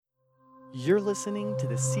You're listening to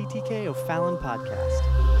the CTK O'Fallon podcast.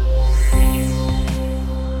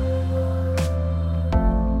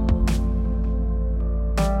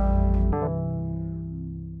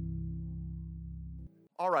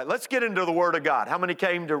 All right, let's get into the Word of God. How many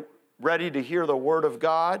came ready to hear the Word of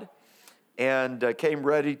God and came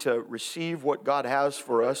ready to receive what God has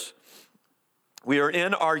for us? We are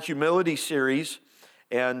in our humility series,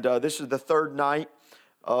 and this is the third night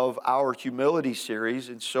of our humility series.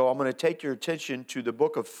 And so I'm going to take your attention to the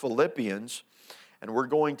book of Philippians, and we're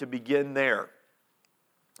going to begin there.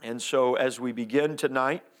 And so as we begin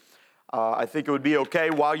tonight, I think it would be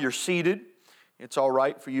okay while you're seated. It's all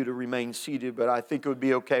right for you to remain seated, but I think it would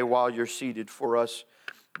be okay while you're seated for us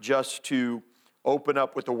just to open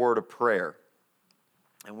up with a word of prayer.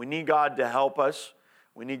 And we need God to help us.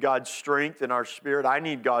 We need God's strength in our spirit. I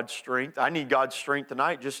need God's strength. I need God's strength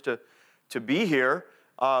tonight just to be here,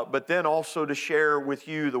 but then also to share with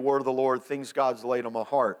you the word of the Lord, things God's laid on my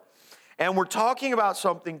heart. And we're talking about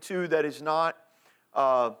something, too, that is not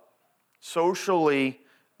socially,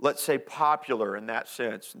 let's say, popular in that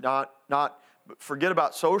sense. Forget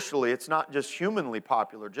about socially. It's not just humanly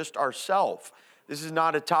popular, just ourself. This is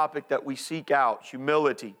not a topic that we seek out,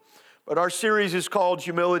 humility. But our series is called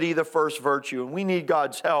Humility, the First Virtue, and we need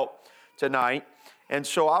God's help tonight. And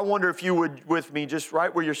so I wonder if you would, with me, just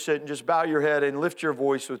right where you're sitting, just bow your head and lift your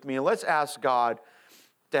voice with me, and let's ask God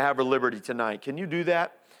to have our liberty tonight. Can you do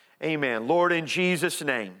that? Amen. Lord, in Jesus'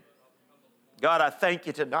 name, God, I thank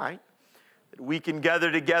you tonight that we can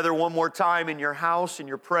gather together one more time in your house, in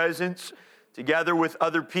your presence, together with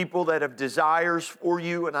other people that have desires for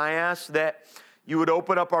you. And I ask that you would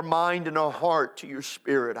open up our mind and our heart to your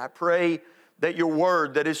Spirit. I pray that your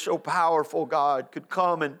word that is so powerful, God, could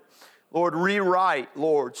come and, Lord, rewrite,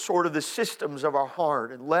 Lord, sort of the systems of our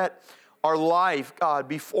heart, and let our life, God,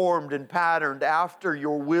 be formed and patterned after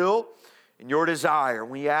your will and your desire.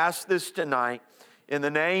 We ask this tonight in the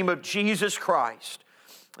name of Jesus Christ.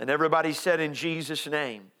 And everybody said in Jesus'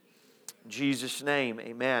 name. In Jesus' name,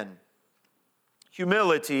 amen.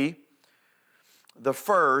 Humility, the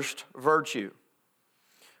first virtue.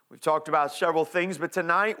 We've talked about several things, but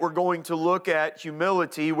tonight we're going to look at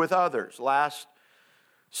humility with others. Last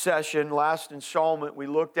installment, we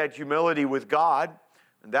looked at humility with God,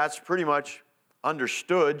 and that's pretty much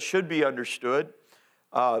understood, should be understood,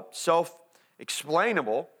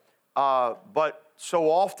 self-explainable, but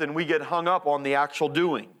so often we get hung up on the actual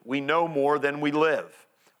doing. We know more than we live.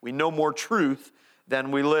 We know more truth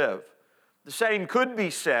than we live. The same could be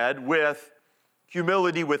said with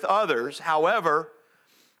humility with others. However,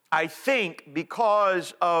 I think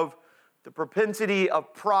because of the propensity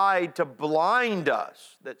of pride to blind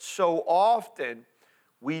us, that so often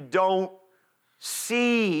we don't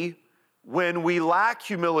see when we lack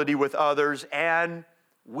humility with others and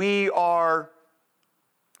we are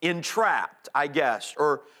entrapped, I guess,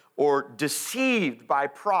 or deceived by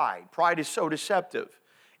pride. Pride is so deceptive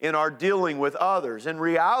in our dealing with others. In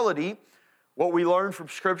reality, what we learn from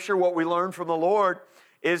Scripture, what we learn from the Lord,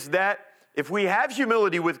 is that if we have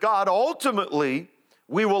humility with God, ultimately,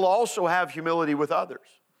 we will also have humility with others.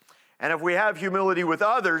 And if we have humility with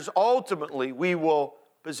others, ultimately, we will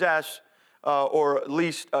possess, or at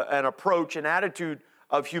least an approach, an attitude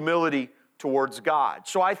of humility towards God.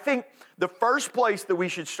 So I think the first place that we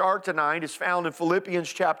should start tonight is found in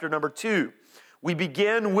Philippians chapter number 2. We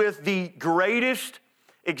begin with the greatest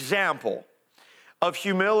example of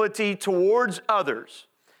humility towards others,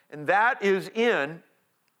 and that is in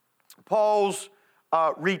Paul's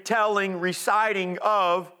reciting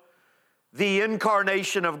of the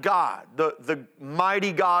incarnation of God, the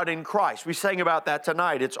mighty God in Christ. We sang about that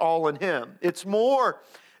tonight. It's all in Him. It's more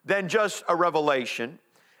than just a revelation.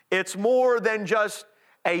 It's more than just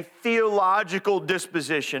a theological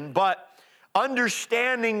disposition, but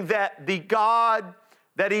understanding that the God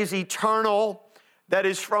that is eternal, that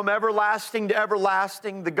is from everlasting to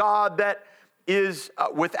everlasting, the God that is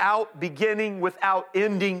without beginning, without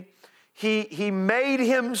ending, He made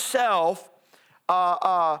Himself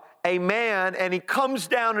a man, and He comes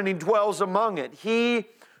down and He dwells among it. He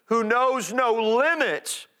who knows no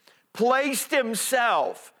limits placed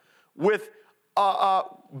Himself with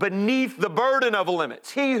beneath the burden of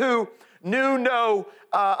limits. He who knew no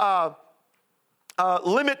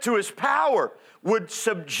limit to His power would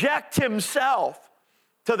subject Himself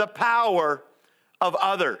to the power of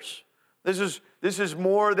others. This is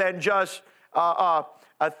more than just a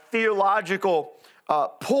theological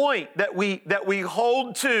point that we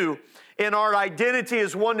hold to in our identity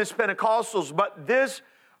as Oneness Pentecostals, but this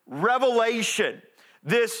revelation,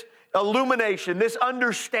 this illumination, this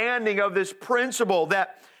understanding of this principle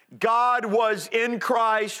that God was in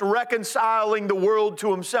Christ reconciling the world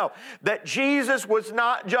to himself. That Jesus was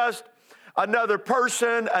not just another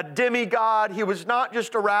person, a demigod. He was not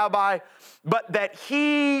just a rabbi, but that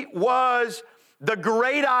he was the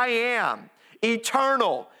great I am,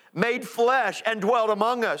 eternal, made flesh and dwelt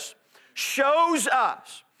among us, shows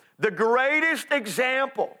us the greatest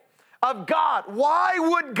example of God. Why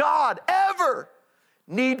would God ever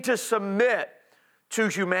need to submit to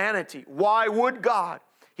humanity? Why would God?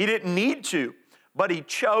 He didn't need to, but he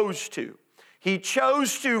chose to. He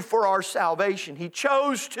chose to for our salvation. He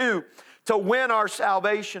chose to win our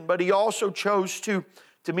salvation, but he also chose to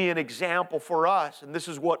be an example for us. And this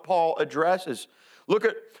is what Paul addresses. Look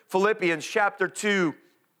at Philippians chapter 2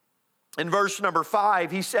 and verse number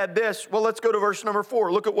 5. He said this. Well, let's go to verse number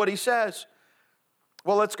 4. Look at what he says.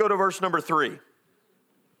 Well, let's go to verse number 3.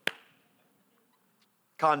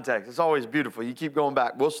 Context. It's always beautiful. You keep going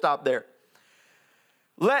back. We'll stop there.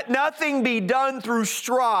 Let nothing be done through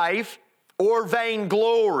strife or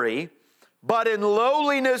vainglory, but in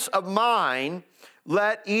lowliness of mind,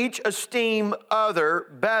 let each esteem other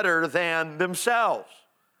better than themselves.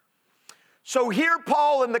 So here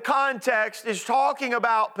Paul in the context is talking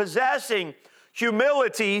about possessing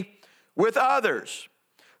humility with others.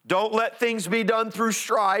 Don't let things be done through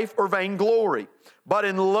strife or vainglory, but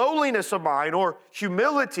in lowliness of mind or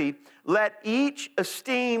humility, let each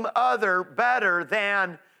esteem other better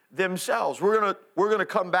than themselves. We're going to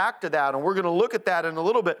come back to that, and we're going to look at that in a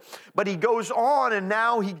little bit. But he goes on, and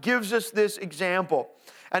now he gives us this example.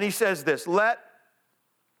 And he says this, look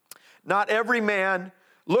not every man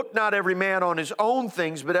on his own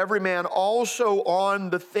things, but every man also on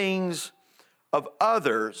the things of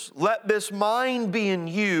others. Let this mind be in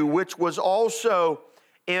you, which was also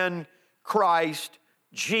in Christ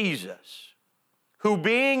Jesus, who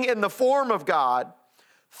being in the form of God,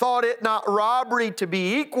 thought it not robbery to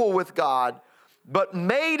be equal with God, but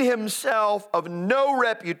made himself of no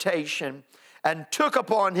reputation, and took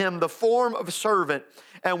upon him the form of a servant,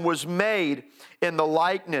 and was made in the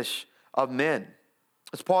likeness of men.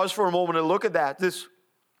 Let's pause for a moment and look at that. This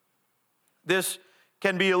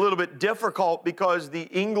can be a little bit difficult because the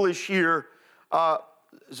English here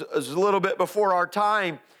is a little bit before our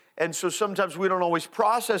time, and so sometimes we don't always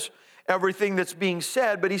process everything that's being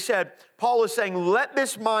said. But he said, Paul is saying, let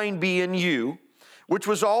this mind be in you, which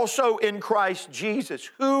was also in Christ Jesus,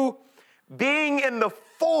 who being in the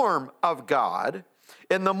form of God,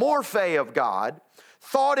 in the morphe of God,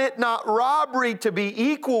 thought it not robbery to be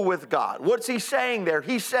equal with God. What's he saying there?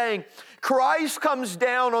 He's saying Christ comes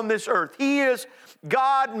down on this earth. He is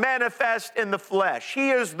God manifest in the flesh. He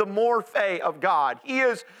is the morphe of God. He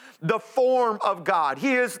is the form of God.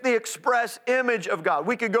 He is the express image of God.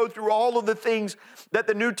 We could go through all of the things that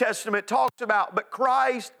the New Testament talks about, but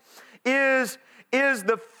Christ is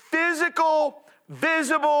the physical,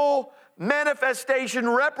 visible manifestation,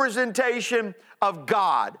 representation of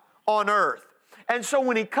God on earth. And so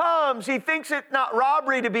when he comes, he thinks it not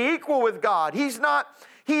robbery to be equal with God. He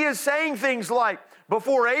is saying things like,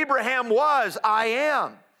 before Abraham was, I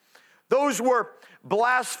am. Those were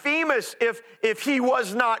blasphemous if he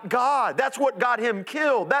was not God. That's what got him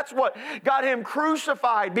killed. That's what got him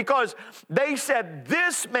crucified, because they said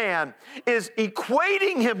this man is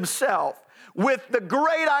equating himself with the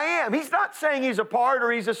great I am. He's not saying he's a part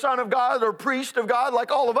or he's a son of God or priest of God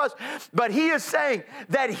like all of us, but he is saying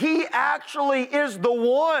that he actually is the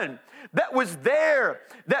one that was there,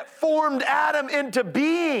 that formed Adam into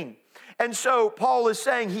being. And so Paul is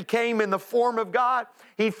saying he came in the form of God.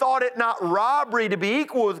 He thought it not robbery to be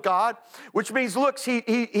equal with God, which means, look,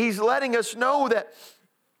 he's letting us know that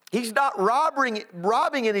he's not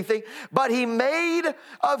robbing anything, but he made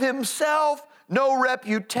of himself no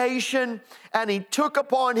reputation, and he took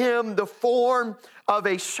upon him the form of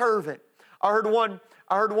a servant. I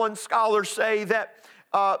heard one scholar say that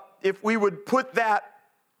if we would put that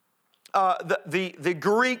the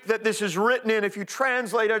Greek that this is written in, if you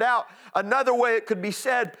translate it out, another way it could be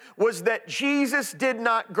said was that Jesus did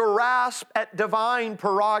not grasp at divine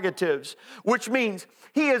prerogatives, which means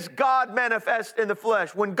he is God manifest in the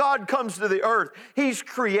flesh. When God comes to the earth, he's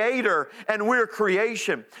creator and we're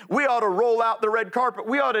creation. We ought to roll out the red carpet.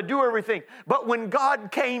 We ought to do everything. But when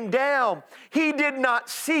God came down, he did not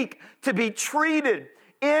seek to be treated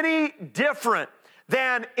any different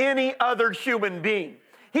than any other human being.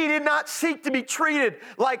 He did not seek to be treated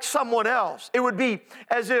like someone else. It would be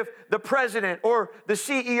as if the president or the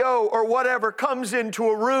CEO or whatever comes into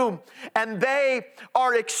a room and they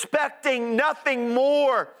are expecting nothing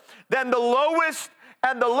more than the lowest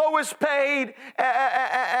and the lowest paid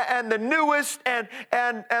and the newest and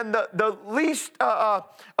the least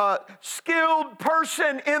skilled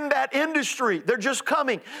person in that industry. They're just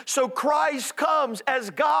coming. So Christ comes as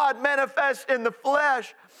God manifests in the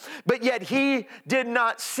flesh, but yet he did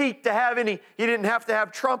not seek to have any. He didn't have to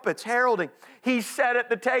have trumpets heralding. He sat at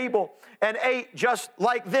the table and ate just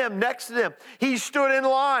like them, next to them. He stood in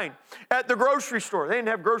line at the grocery store. They didn't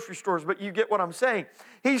have grocery stores, but you get what I'm saying.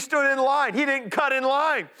 He stood in line. He didn't cut in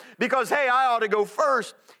line because, hey, I ought to go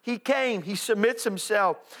first. He came, he submits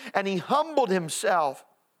himself, and he humbled himself.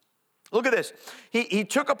 Look at this. He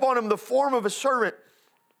took upon him the form of a servant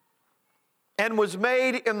and was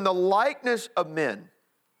made in the likeness of men.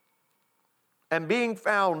 And being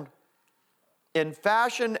found in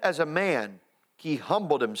fashion as a man, he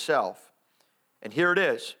humbled himself. And here it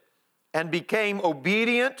is. And became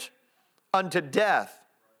obedient unto death,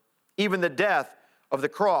 even the death of the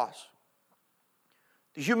cross.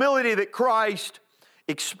 The humility that Christ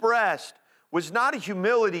expressed was not a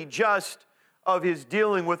humility just of his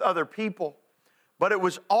dealing with other people, but it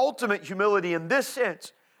was ultimate humility in this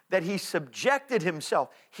sense, that he subjected himself.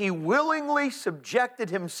 He willingly subjected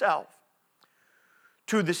himself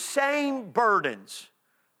to the same burdens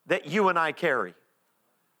that you and I carry.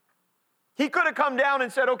 He could have come down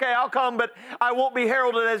and said, okay, I'll come, but I won't be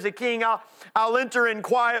heralded as a king. I'll enter in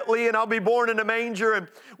quietly and I'll be born in a manger and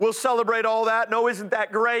we'll celebrate all that. No, isn't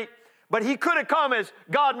that great? But he could have come as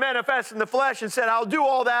God manifests in the flesh and said, I'll do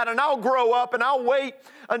all that and I'll grow up and I'll wait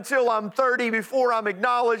until I'm 30 before I'm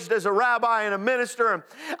acknowledged as a rabbi and a minister. And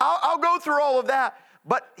I'll go through all of that.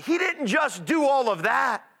 But he didn't just do all of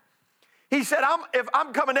that. He said, if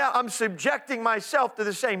I'm coming out, I'm subjecting myself to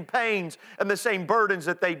the same pains and the same burdens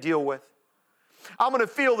that they deal with. I'm going to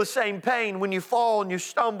feel the same pain when you fall and you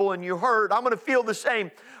stumble and you hurt. I'm going to feel the same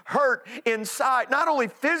hurt inside, not only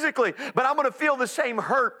physically, but I'm going to feel the same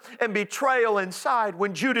hurt and betrayal inside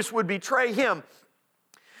when Judas would betray him.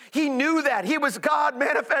 He knew that. He was God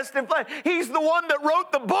manifest in flesh. He's the one that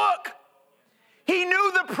wrote the book. He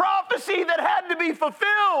knew the prophecy that had to be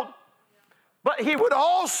fulfilled. But he would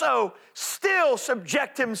also still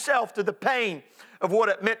subject himself to the pain of what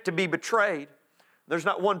it meant to be betrayed. There's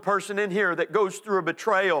not one person in here that goes through a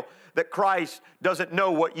betrayal that Christ doesn't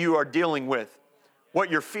know what you are dealing with, what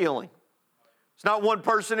you're feeling. There's not one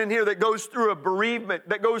person in here that goes through a bereavement,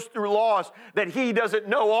 that goes through loss, that he doesn't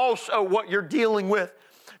know also what you're dealing with,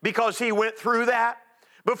 because he went through that.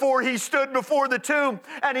 Before he stood before the tomb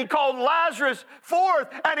and he called Lazarus forth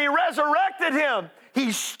and he resurrected him.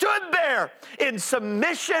 He stood there in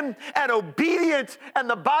submission and obedience, and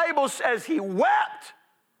the Bible says he wept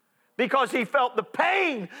because he felt the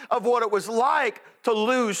pain of what it was like to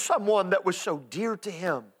lose someone that was so dear to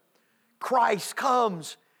him. Christ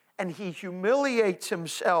comes and he humiliates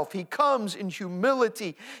himself. He comes in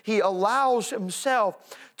humility. He allows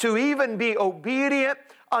himself to even be obedient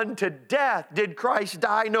unto death. Did Christ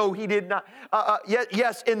die? No, he did not.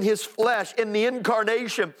 Yes, in his flesh, in the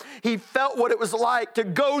incarnation, he felt what it was like to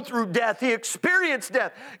go through death. He experienced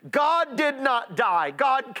death. God did not die.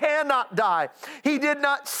 God cannot die. He did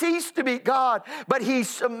not cease to be God, but he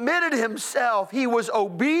submitted himself. He was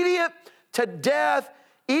obedient to death,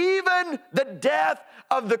 even the death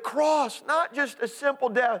of the cross. Not just a simple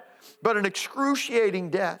death, but an excruciating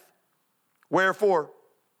death. Wherefore,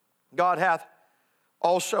 God hath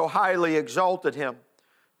also highly exalted him,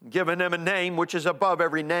 given him a name which is above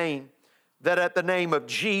every name, that at the name of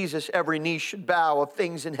Jesus every knee should bow, of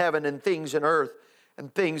things in heaven and things in earth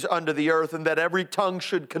and things under the earth, and that every tongue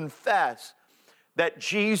should confess that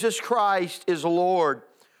Jesus Christ is Lord,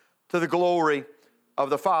 to the glory of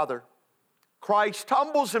the Father. Christ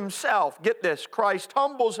humbles himself. Get this, Christ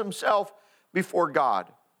humbles himself before God,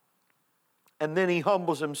 and then he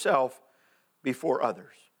humbles himself before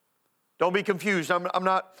others. Don't be confused. I'm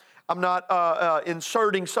not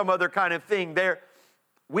inserting some other kind of thing there.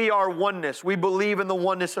 We are oneness. We believe in the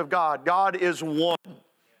oneness of God. God is one.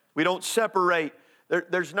 We don't separate.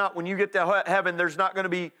 There's not, when you get to heaven, there's not going to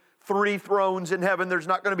be 3 thrones in heaven. There's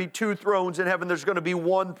not going to be 2 thrones in heaven. There's going to be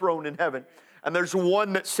 1 throne in heaven. And there's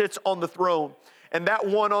one that sits on the throne. And that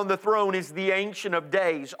one on the throne is the Ancient of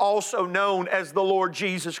Days, also known as the Lord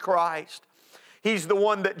Jesus Christ. He's the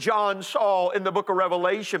one that John saw in the book of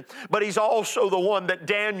Revelation, but he's also the one that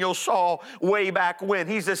Daniel saw way back when.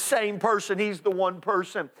 He's the same person. He's the one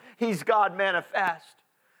person. He's God manifest.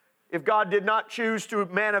 If God did not choose to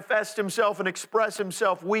manifest himself and express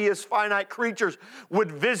himself, we as finite creatures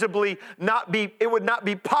would visibly not be, it would not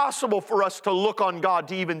be possible for us to look on God,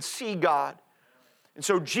 to even see God. And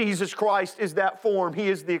so Jesus Christ is that form. He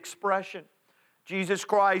is the expression. Jesus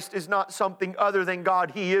Christ is not something other than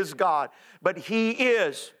God. He is God. But He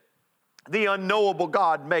is the unknowable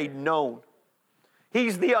God made known.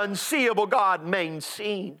 He's the unseeable God made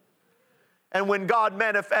seen. And when God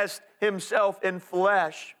manifests Himself in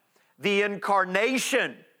flesh, the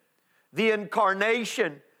incarnation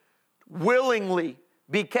willingly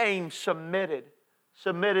became submitted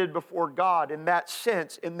before God in that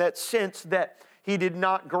sense that He did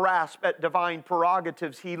not grasp at divine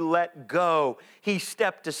prerogatives. He let go. He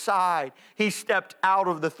stepped aside. He stepped out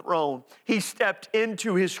of the throne. He stepped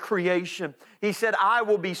into His creation. He said, I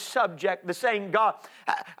will be subject, the same God.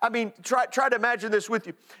 I mean, try to imagine this with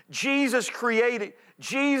you. Jesus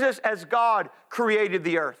as God created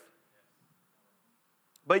the earth.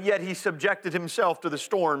 But yet He subjected Himself to the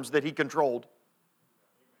storms that He controlled.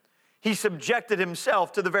 He subjected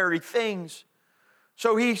Himself to the very things.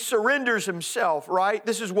 So He surrenders Himself, right?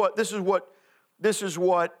 This is what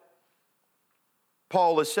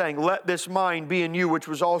Paul is saying. Let this mind be in you, which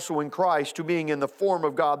was also in Christ, who being in the form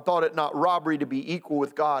of God, thought it not robbery to be equal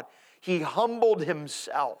with God. He humbled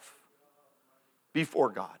Himself before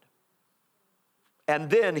God. And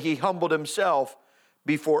then He humbled Himself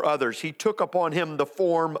before others. He took upon Him the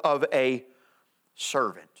form of a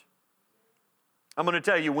servant. I'm going to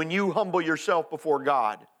tell you, when you humble yourself before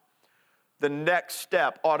God, the next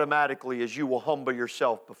step automatically is you will humble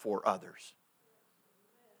yourself before others.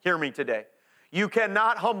 Hear me today. You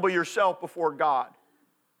cannot humble yourself before God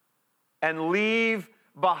and leave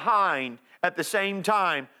behind, at the same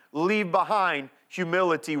time, leave behind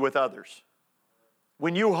humility with others.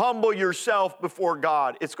 When you humble yourself before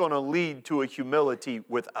God, it's going to lead to a humility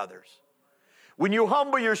with others. When you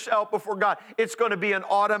humble yourself before God, it's going to be an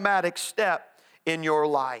automatic step in your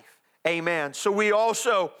life. Amen. So we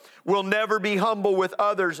also will never be humble with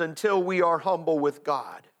others until we are humble with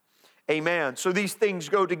God. Amen. So these things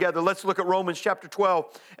go together. Let's look at Romans chapter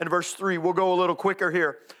 12 and verse 3. We'll go a little quicker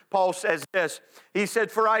here. Paul says this. He said,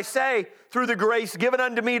 for I say, through the grace given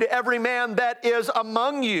unto me, to every man that is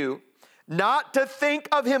among you, not to think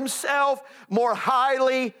of himself more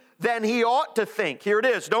highly than he ought to think. Here it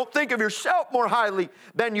is. Don't think of yourself more highly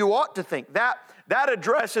than you ought to think. That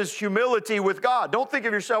addresses humility with God. Don't think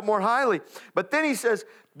of yourself more highly. But then he says,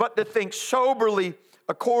 but to think soberly,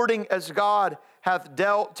 according as God hath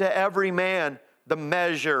dealt to every man the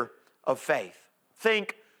measure of faith.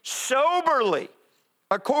 Think soberly,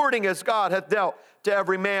 according as God hath dealt to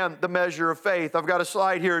every man the measure of faith. I've got a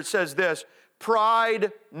slide here. It says this: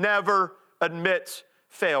 pride never admits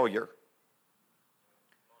failure,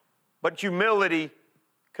 but humility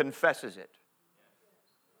confesses it.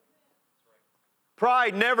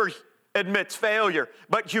 Pride never admits failure,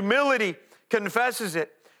 but humility confesses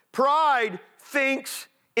it. Pride thinks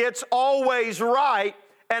it's always right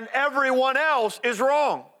and everyone else is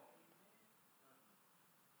wrong.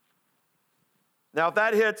 Now, if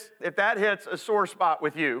that hits a sore spot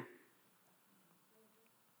with you,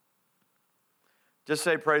 just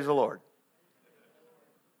say, praise the Lord.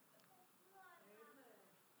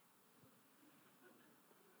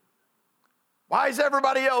 Why is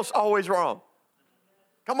everybody else always wrong?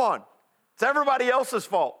 Come on. It's everybody else's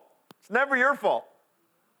fault. It's never your fault.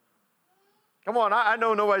 Come on, I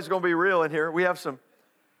know nobody's going to be real in here. We have some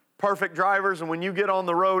perfect drivers, and when you get on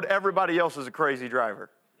the road, everybody else is a crazy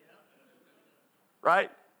driver.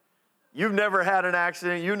 Right? You've never had an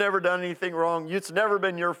accident. You've never done anything wrong. It's never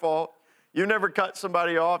been your fault. You never cut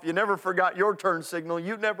somebody off. You never forgot your turn signal.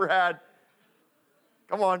 You've never had.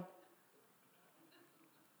 Come on.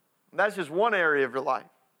 And that's just one area of your life.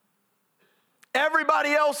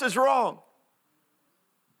 Everybody else is wrong.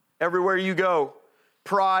 Everywhere you go,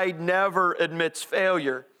 pride never admits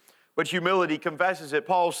failure, but humility confesses it.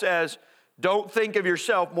 Paul says, don't think of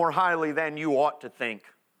yourself more highly than you ought to think.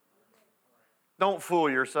 Don't fool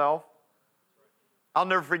yourself. I'll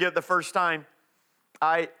never forget the first time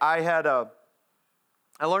I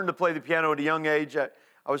learned to play the piano at a young age. I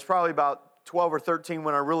was probably about 12 or 13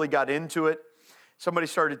 when I really got into it. Somebody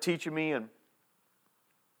started teaching me and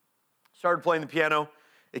started playing the piano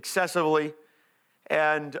excessively.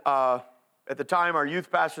 And at the time, our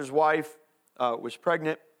youth pastor's wife was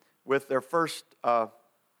pregnant with their first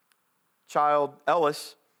child,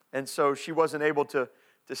 Ellis. And so she wasn't able to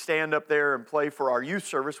stand up there and play for our youth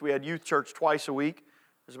service. We had youth church twice a week.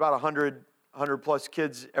 There's about 100 plus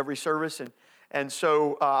kids every service. And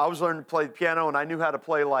so I was learning to play the piano, and I knew how to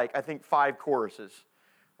play, like, I think 5 choruses,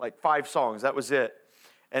 like 5 songs. That was it.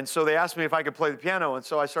 And so they asked me if I could play the piano, and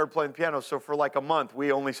so I started playing the piano. So for like a month,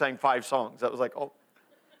 we only sang 5 songs. That was like, oh.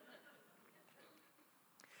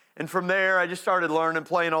 And from there, I just started learning,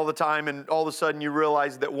 playing all the time, and all of a sudden you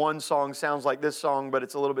realize that one song sounds like this song, but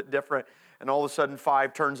it's a little bit different. and all of a sudden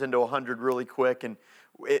 5 turns into 100 really quick, and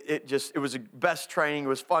it was the best training. It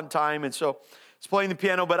was fun time, and so I was playing the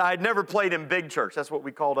piano, but I had never played in big church. That's what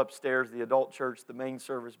we called upstairs, the adult church, the main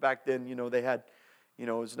service. Back then, they had,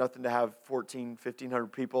 it was nothing to have 1,500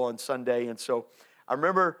 people on Sunday, and so I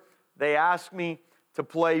remember they asked me to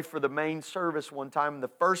play for the main service one time, and the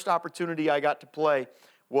first opportunity I got to play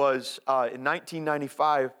was in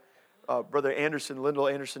 1995. Brother Anderson, Lyndall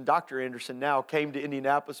Anderson, Dr. Anderson now, came to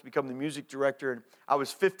Indianapolis to become the music director, and I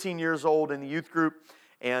was 15 years old in the youth group,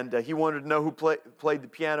 and he wanted to know who played the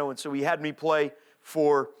piano, and so he had me play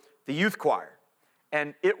for the youth choir.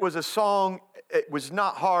 And it was a song, it was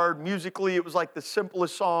not hard musically, it was like the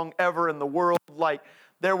simplest song ever in the world. Like,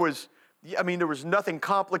 there was nothing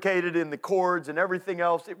complicated in the chords and everything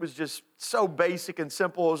else. It was just so basic and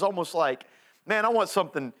simple. It was almost like, man, I want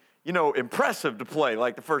something, impressive to play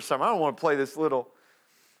like the first time. I don't want to play this little.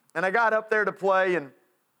 And I got up there to play, and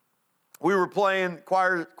we were playing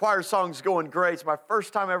choir songs going great. It's my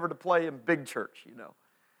first time ever to play in big church,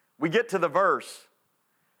 We get to the verse,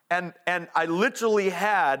 and I literally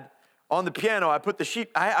had on the piano, I put the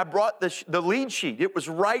sheet, I brought the lead sheet. It was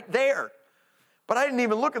right there. But I didn't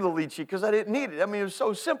even look at the lead sheet because I didn't need it. It was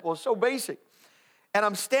so simple, it's so basic. And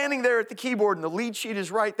I'm standing there at the keyboard, and the lead sheet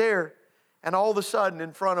is right there. And all of a sudden,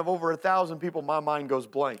 in front of over 1,000 people, my mind goes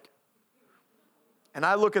blank. And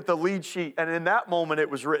I look at the lead sheet, and in that moment, it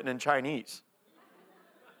was written in Chinese.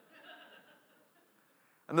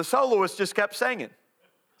 And the soloist just kept singing.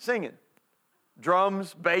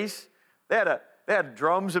 Drums, bass. They had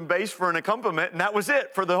drums and bass for an accompaniment, and that was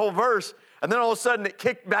it for the whole verse. And then all of a sudden, it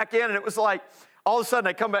kicked back in, and it was like, all of a sudden,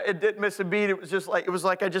 I come back, it didn't miss a beat. It was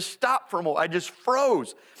like I just stopped for a moment. I just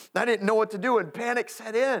froze. I didn't know what to do, and panic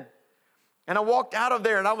set in. And I walked out of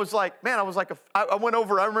there, and I was like, man, I went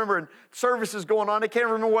over, I remember in services going on, I can't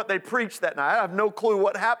remember what they preached that night. I have no clue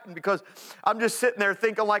what happened because I'm just sitting there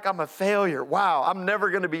thinking like I'm a failure. Wow, I'm never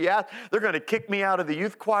going to be asked. They're going to kick me out of the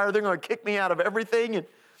youth choir. They're going to kick me out of everything. And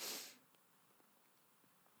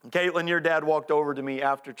Caitlin, your dad walked over to me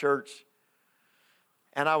after church,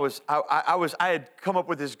 and I had come up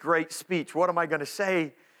with this great speech. What am I going to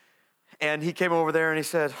say? And he came over there and he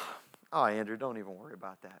said, oh, Andrew, don't even worry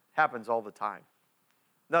about that. Happens all the time.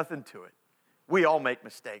 Nothing to it. We all make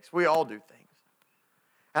mistakes. We all do things.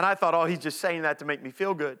 And I thought, oh, he's just saying that to make me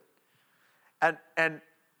feel good. And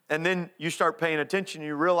then you start paying attention,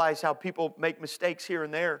 you realize how people make mistakes here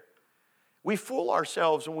and there. We fool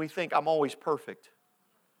ourselves when we think I'm always perfect.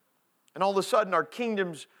 And all of a sudden our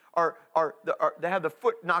kingdoms they have the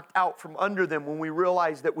foot knocked out from under them when we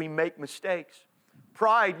realize that we make mistakes.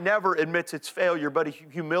 Pride never admits its failure, but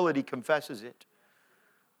humility confesses it.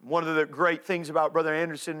 One of the great things about Brother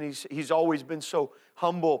Anderson, he's always been so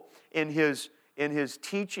humble in his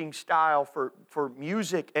teaching style for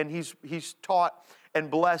music, and he's taught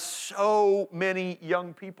and blessed so many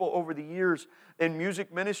young people over the years in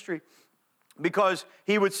music ministry. Because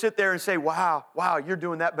he would sit there and say, wow, you're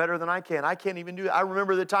doing that better than I can. I can't even do that. I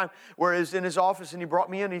remember the time where he was in his office and he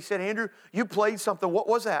brought me in and he said, Andrew, you played something. What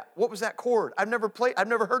was that? What was that chord? I've never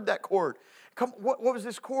heard that chord. What was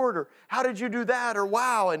this chord? Or how did you do that? Or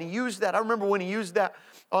wow. And he used that. I remember when he used that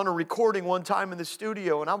on a recording one time in the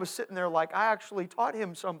studio, and I was sitting there like, I actually taught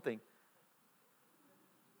him something.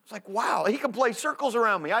 It's like, wow, he can play circles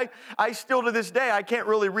around me. I still to this day, I can't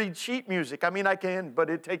really read sheet music. I can, but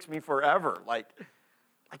it takes me forever. Like,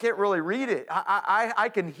 I can't really read it. I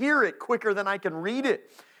can hear it quicker than I can read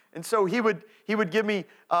it. And so he would give me,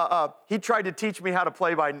 he tried to teach me how to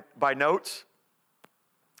play by notes.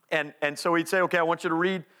 And so he'd say, okay, I want you to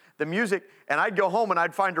read the music. And I'd go home and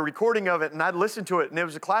I'd find a recording of it and I'd listen to it. And it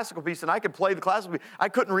was a classical piece and I could play the classical piece. I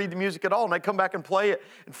couldn't read the music at all. And I'd come back and play it.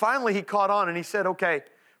 And finally he caught on and he said, okay,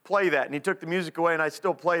 play that. And he took the music away and I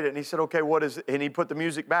still played it. And he said, okay, what is it? And he put the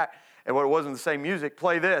music back. And it wasn't the same music.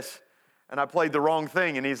 Play this. And I played the wrong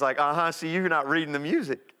thing. And he's like, see, you're not reading the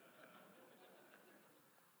music.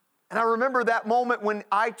 And I remember that moment when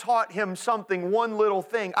I taught him something, one little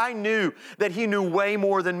thing. I knew that he knew way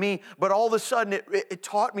more than me, but all of a sudden it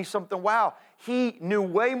taught me something. Wow, he knew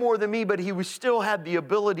way more than me, but he still had the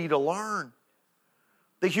ability to learn.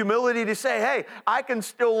 The humility to say, hey, I can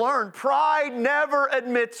still learn. Pride never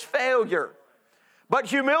admits failure. But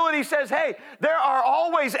humility says, hey, there are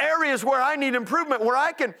always areas where I need improvement, where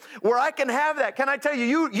I can have that. Can I tell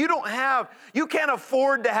you, you can't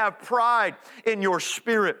afford to have pride in your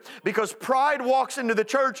spirit, because pride walks into the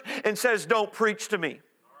church and says, don't preach to me.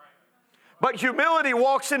 But humility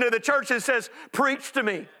walks into the church and says, preach to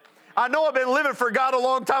me. I know I've been living for God a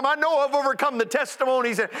long time. I know I've overcome the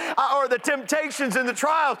testimonies or the temptations and the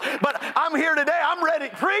trials, but I'm here today. I'm ready.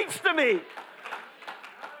 Preach to me.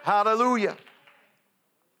 Hallelujah.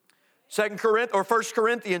 1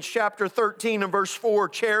 Corinthians chapter 13 and verse 4,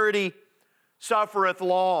 charity suffereth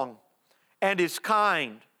long and is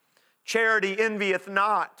kind. Charity envieth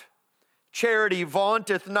not. Charity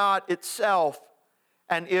vaunteth not itself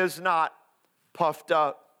and is not puffed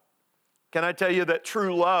up. Can I tell you that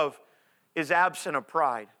true love is absent of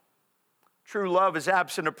pride? True love is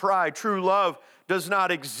absent of pride. True love does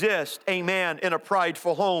not exist, amen, in a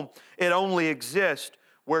prideful home. It only exists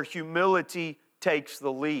where humility takes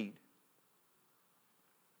the lead.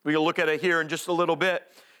 We'll look at it here in just a little bit.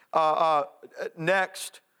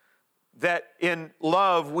 Next, that in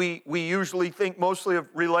love, we usually think mostly of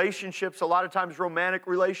relationships, a lot of times romantic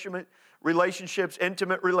relationships,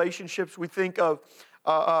 intimate relationships. We think of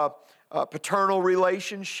paternal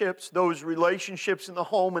relationships, those relationships in the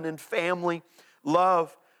home and in family,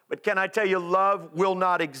 love. But can I tell you, love will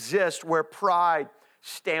not exist where pride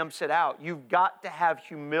stamps it out. You've got to have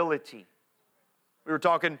humility. We were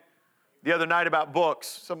talking the other night about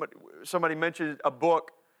books. Somebody mentioned a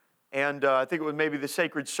book, and I think it was maybe The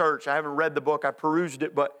Sacred Search. I haven't read the book. I perused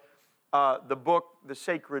it, but the book, The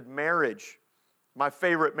Sacred Marriage, my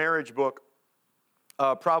favorite marriage book,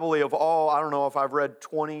 probably of all, I don't know if I've read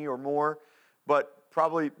 20 or more, but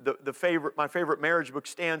probably my favorite marriage book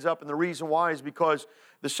stands up, and the reason why is because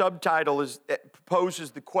the subtitle poses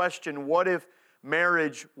the question, what if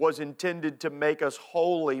marriage was intended to make us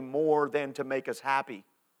holy more than to make us happy?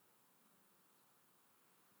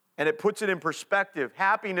 And it puts it in perspective.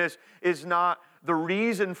 Happiness is not the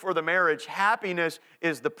reason for the marriage. Happiness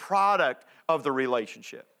is the product of the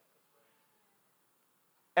relationship.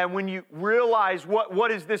 And when you realize what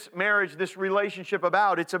is this marriage, this relationship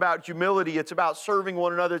about, it's about humility, it's about serving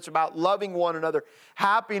one another, it's about loving one another.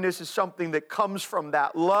 Happiness is something that comes from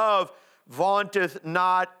that. Love vaunteth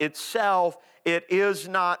not itself, it is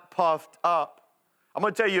not puffed up. I'm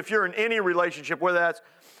going to tell you, if you're in any relationship, whether that's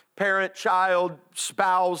parent, child,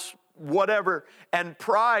 spouse, whatever, and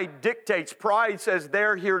pride dictates, pride says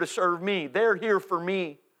they're here to serve me, they're here for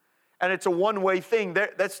me. And it's a one-way thing.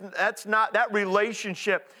 That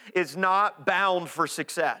relationship is not bound for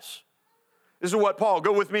success. This is what Paul,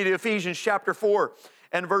 go with me to Ephesians chapter 4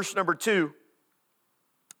 and verse number 2.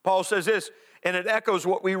 Paul says this, and it echoes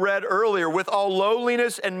what we read earlier, with all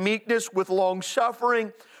lowliness and meekness, with long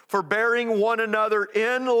suffering, forbearing one another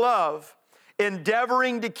in love,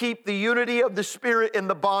 endeavoring to keep the unity of the Spirit in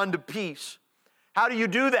the bond of peace. How do you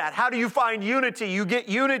do that? How do you find unity? You get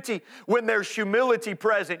unity when there's humility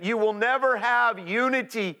present. You will never have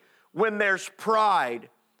unity when there's pride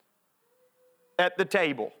at the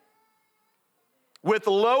table. With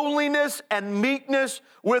lowliness and meekness,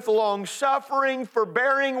 with long suffering,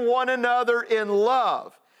 forbearing one another in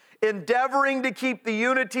love, endeavoring to keep the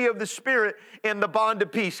unity of the Spirit in the bond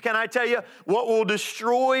of peace. Can I tell you what will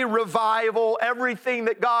destroy revival, everything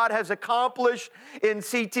that God has accomplished in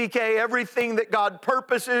CTK, everything that God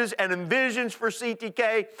purposes and envisions for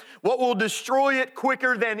CTK, what will destroy it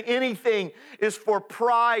quicker than anything is for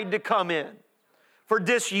pride to come in, for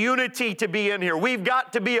disunity to be in here. We've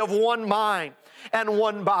got to be of one mind and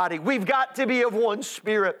one body. We've got to be of one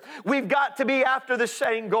spirit. We've got to be after the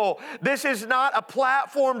same goal. This is not a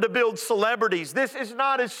platform to build celebrities. This is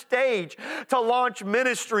not a stage to launch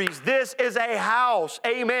ministries. This is a house,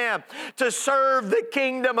 amen, to serve the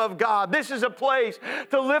kingdom of God. This is a place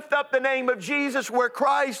to lift up the name of Jesus where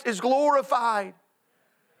Christ is glorified.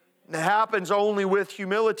 It happens only with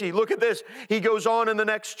humility. Look at this. He goes on in the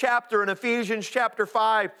next chapter, in Ephesians chapter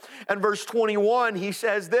 5 and verse 21, he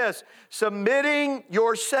says this, submitting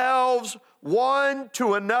yourselves one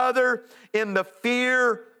to another in the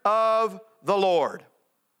fear of the Lord.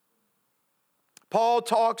 Paul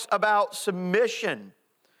talks about submission.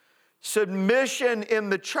 Submission in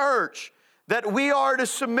the church, that we are to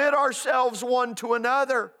submit ourselves one to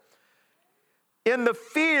another in the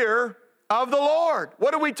fear of the Lord.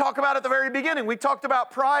 What did we talk about at the very beginning? We talked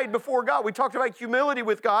about pride before God. We talked about humility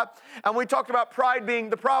with God, and we talked about pride being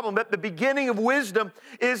the problem. That the beginning of wisdom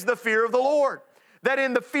is the fear of the Lord. That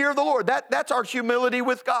in the fear of the Lord, that's our humility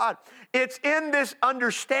with God. It's in this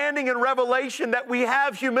understanding and revelation that we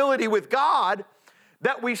have humility with God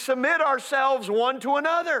that we submit ourselves one to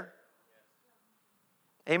another.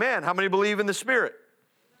 Amen. How many believe in the Spirit?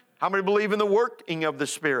 How many believe in the working of the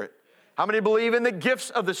Spirit? How many believe in the gifts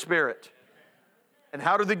of the Spirit? And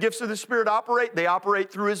how do the gifts of the Spirit operate? They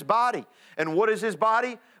operate through His body. And what is His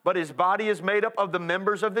body? But His body is made up of the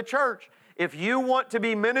members of the church. If you want to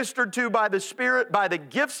be ministered to by the Spirit, by the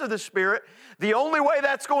gifts of the Spirit, the only way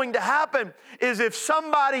that's going to happen is if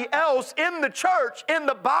somebody else in the church, in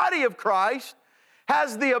the body of Christ,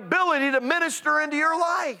 has the ability to minister into your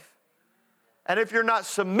life. And if you're not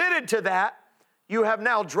submitted to that, you have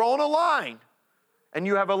now drawn a line and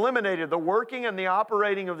you have eliminated the working and the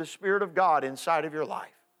operating of the Spirit of God inside of your life.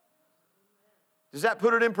 Does that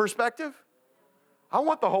put it in perspective? I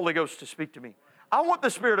want the Holy Ghost to speak to me. I want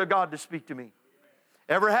the Spirit of God to speak to me.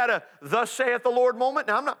 Ever had a thus saith the Lord moment?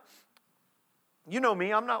 Now, you know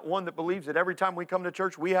me, I'm not one that believes that every time we come to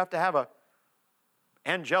church we have to have a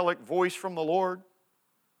angelic voice from the Lord.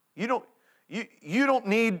 You don't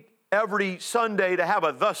need every Sunday to have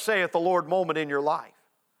a thus saith the Lord moment in your life.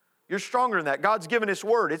 You're stronger than that. God's given His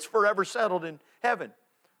Word. It's forever settled in heaven.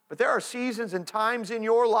 But there are seasons and times in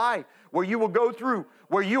your life where you will go through,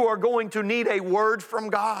 where you are going to need a word from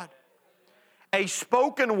God. A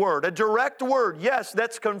spoken word, a direct word. Yes,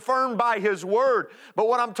 that's confirmed by His Word. But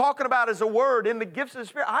what I'm talking about is a word in the gifts of the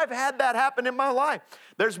Spirit. I've had that happen in my life.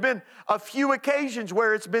 There's been a few occasions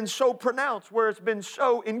where it's been so pronounced, where it's been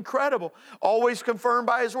so incredible. Always confirmed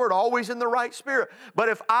by His Word, always in the right spirit. But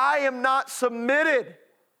if I am not submitted,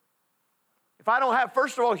 if I don't have,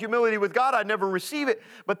 first of all, humility with God, I never receive it.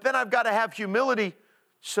 But then I've got to have humility,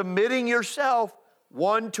 submitting yourself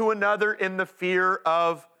one to another in the fear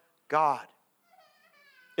of God.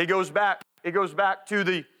 It goes back to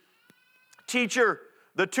the teacher,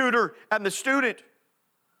 the tutor, and the student.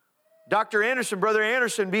 Dr. Anderson, Brother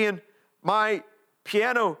Anderson, being my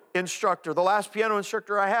piano instructor, the last piano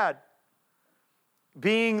instructor I had.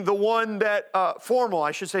 Being the one that,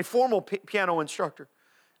 formal piano instructor.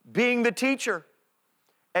 Being the teacher.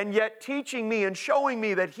 And yet teaching me and showing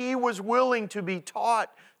me that he was willing to be taught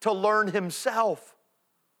to learn himself.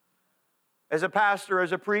 As a pastor,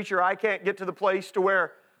 as a preacher, I can't get to the place to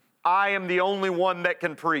where I am the only one that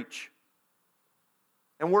can preach.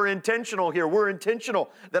 And we're intentional here. We're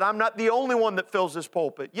intentional that I'm not the only one that fills this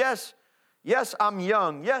pulpit. Yes, I'm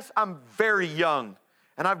young. Yes, I'm very young.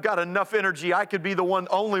 And I've got enough energy. I could be the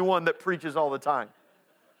only one that preaches all the time.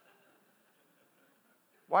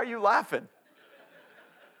 Why are you laughing?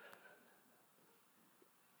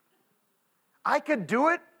 I could do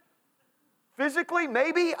it physically,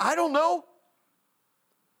 maybe. I don't know.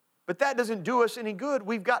 But that doesn't do us any good.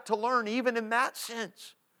 We've got to learn even in that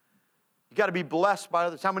sense. You've got to be blessed by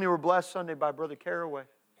others. How many were blessed Sunday by Brother Caraway?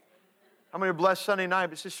 How many were blessed Sunday night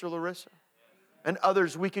by Sister Larissa? And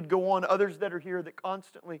others, we could go on, others that are here that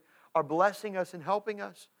constantly are blessing us and helping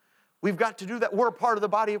us. We've got to do that. We're a part of the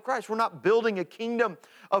body of Christ. We're not building a kingdom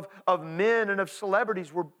of men and of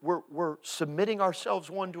celebrities. We're submitting ourselves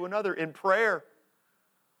one to another in prayer.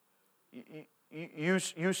 You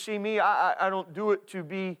see me, I don't do it to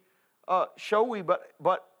be showy,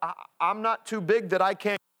 but I'm not too big that I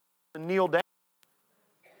can't kneel down.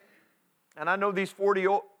 And I know these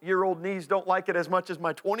 40-year-old knees don't like it as much as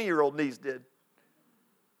my 20-year-old knees did.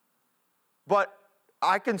 But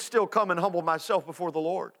I can still come and humble myself before the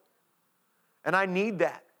Lord. And I need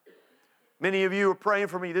that. Many of you are praying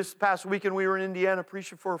for me. This past weekend we were in Indiana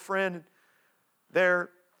preaching for a friend. And there,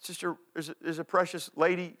 sister, there's a precious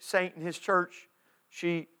lady, saint in his church.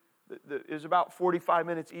 She is about 45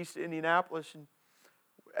 minutes east of Indianapolis. And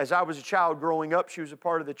as I was a child growing up, she was a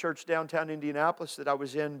part of the church downtown Indianapolis that I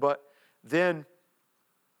was in. But then,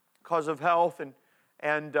 because of health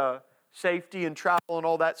and safety and travel and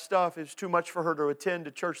all that stuff, it was too much for her to attend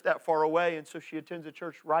a church that far away. And so she attends a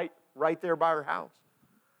church right there by her house.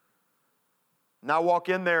 And I walk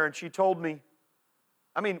in there and she told me,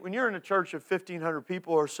 I mean, when you're in a church of 1,500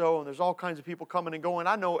 people or so and there's all kinds of people coming and going,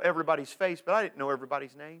 I know everybody's face, but I didn't know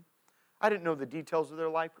everybody's name. I didn't know the details of their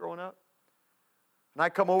life growing up. And I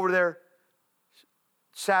come over there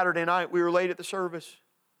Saturday night. We were late at the service.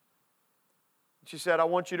 She said, I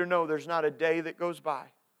want you to know there's not a day that goes by.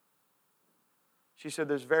 She said,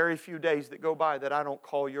 there's very few days that go by that I don't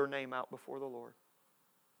call your name out before the Lord.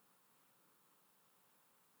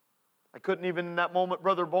 I couldn't even in that moment,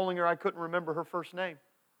 Brother Bollinger, I couldn't remember her first name.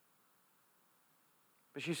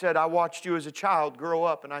 But she said, I watched you as a child grow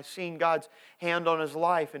up and I seen God's hand on his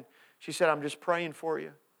life. And she said, I'm just praying for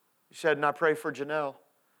you. She said, and I pray for Janelle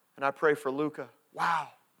and I pray for Luca. Wow.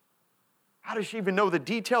 How does she even know the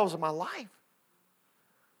details of my life?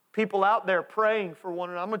 People out there praying for one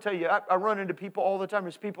another. I'm going to tell you, I run into people all the time.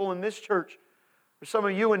 There's people in this church. There's some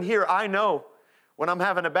of you in here, I know when I'm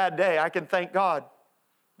having a bad day, I can thank God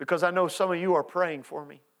because I know some of you are praying for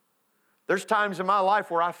me. There's times in my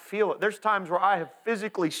life where I feel it. There's times where I have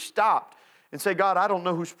physically stopped and say, God, I don't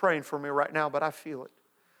know who's praying for me right now, but I feel it.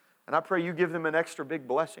 And I pray you give them an extra big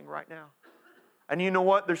blessing right now. And you know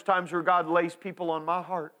what? There's times where God lays people on my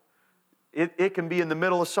heart It can be in the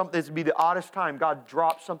middle of something. It can be the oddest time. God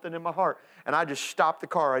drops something in my heart, and I just stop the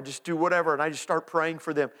car. I just do whatever, and I just start praying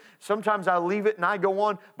for them. Sometimes I leave it and I go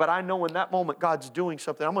on, but I know in that moment God's doing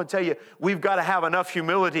something. I'm going to tell you, we've got to have enough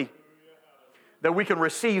humility that we can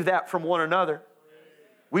receive that from one another.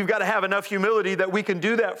 We've got to have enough humility that we can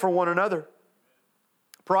do that for one another.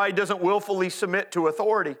 Pride doesn't willfully submit to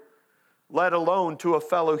authority, let alone to a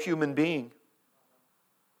fellow human being.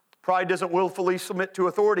 Pride doesn't willfully submit to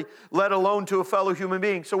authority, let alone to a fellow human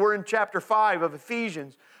being. So we're in chapter 5 of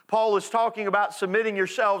Ephesians. Paul is talking about submitting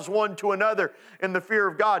yourselves one to another in the fear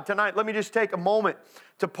of God. Tonight, let me just take a moment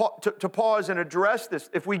to pause and address this.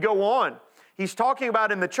 If we go on, he's talking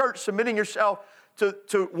about in the church submitting yourself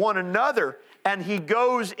to one another, and he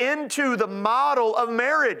goes into the model of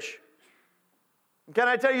marriage. Can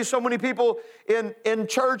I tell you, so many people in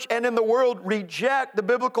church and in the world reject the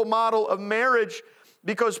biblical model of marriage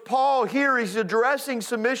because Paul here is addressing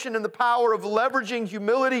submission and the power of leveraging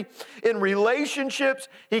humility in relationships.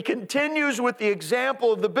 He continues with the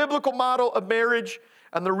example of the biblical model of marriage,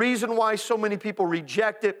 and the reason why so many people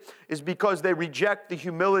reject it is because they reject the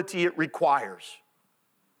humility it requires.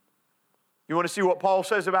 You want to see what Paul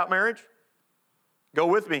says about marriage? Go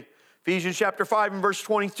with me. Ephesians chapter 5 and verse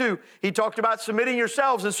 22. He talked about submitting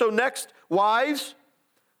yourselves. And so next, wives,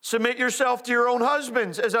 submit yourself to your own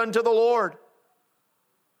husbands as unto the Lord.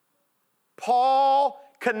 Paul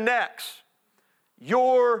connects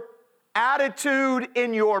your attitude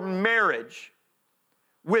in your marriage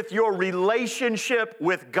with your relationship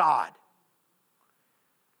with God.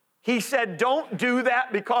 He said, don't do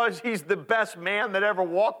that because he's the best man that ever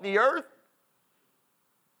walked the earth.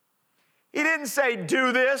 He didn't say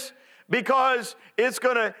do this because it's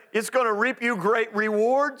gonna reap you great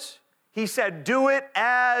rewards. He said, do it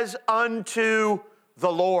as unto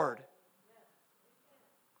the Lord.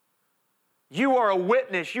 You are a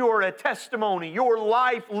witness. You are a testimony. Your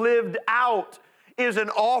life lived out is an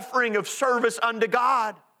offering of service unto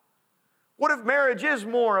God. What if marriage is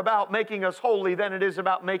more about making us holy than it is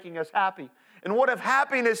about making us happy? And what if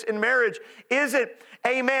happiness in marriage isn't,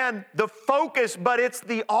 amen, the focus, but it's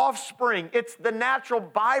the offspring. It's the natural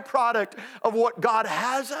byproduct of what God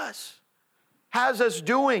has us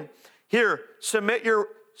doing. Here, submit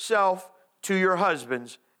yourself to your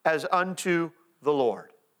husbands as unto the Lord.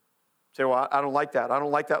 Say, well, I don't like that. I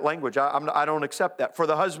don't like that language. I don't accept that. For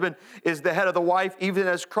the husband is the head of the wife, even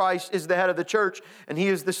as Christ is the head of the church, and he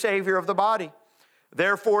is the Savior of the body.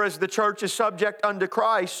 Therefore, as the church is subject unto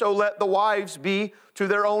Christ, so let the wives be to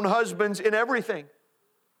their own husbands in everything.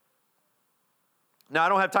 Now, I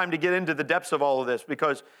don't have time to get into the depths of all of this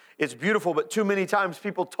because it's beautiful, but too many times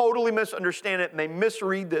people totally misunderstand it and they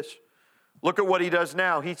misread this. Look at what he does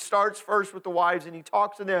now. He starts first with the wives and he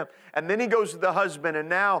talks to them, and then he goes to the husband, and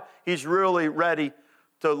now he's really ready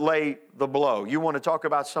to lay the blow. You want to talk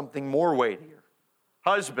about something more weightier.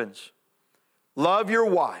 Husbands, love your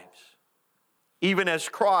wives, even as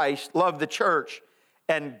Christ loved the church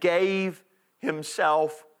and gave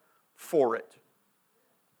himself for it.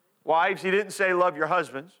 Wives, he didn't say love your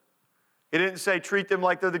husbands. He didn't say treat them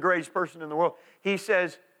like they're the greatest person in the world. He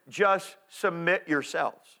says just submit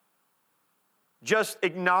yourselves. Just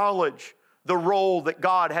acknowledge the role that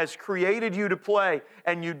God has created you to play,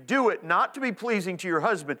 and you do it not to be pleasing to your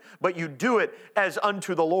husband, but you do it as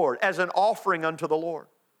unto the Lord, as an offering unto the Lord.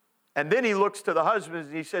 And then he looks to the husbands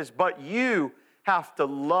and he says, but you have to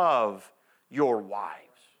love your wives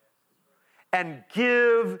and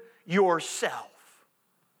give yourself.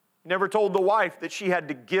 He never told the wife that she had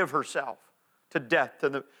to give herself to death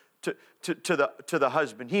to the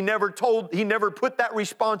husband. He never put that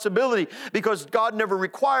responsibility because God never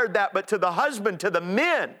required that, but to the husband, to the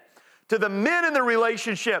men in the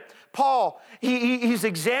relationship. Paul, he's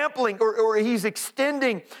exempling or he's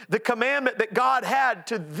extending the commandment that God had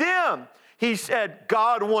to them. He said,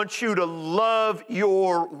 God wants you to love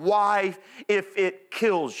your wife if it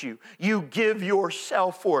kills you. You give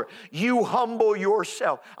yourself for it. You humble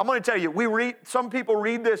yourself. I'm going to tell you, some people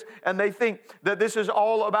read this and they think that this is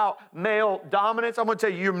all about male dominance. I'm going to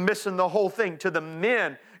tell you, you're missing the whole thing. To the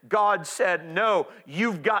men, God said, no,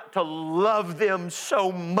 you've got to love them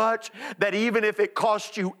so much that even if it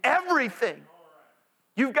costs you everything,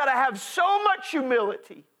 you've got to have so much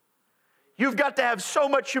humility. You've got to have so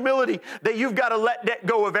much humility that you've got to let that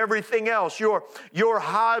go of everything else. Your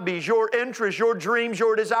hobbies, your interests, your dreams,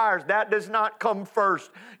 your desires. That does not come first.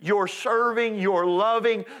 Your serving, your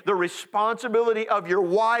loving, the responsibility of your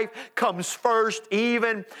wife comes first,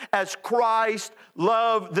 even as Christ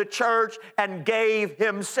loved the church and gave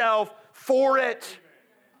himself for it.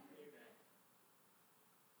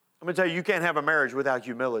 I'm going to tell you, you can't have a marriage without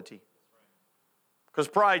humility. Because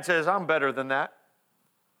pride says, I'm better than that.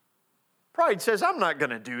 Pride says, I'm not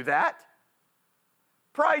going to do that.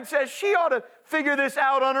 Pride says, she ought to figure this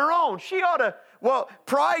out on her own.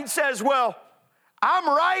 Pride says, I'm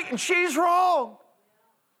right and she's wrong.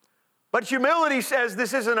 But humility says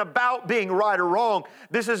this isn't about being right or wrong.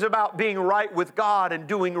 This is about being right with God and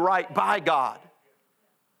doing right by God.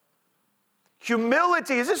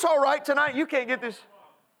 Humility, is this all right tonight? You can't get this.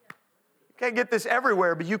 You can't get this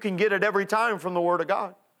everywhere, but you can get it every time from the Word of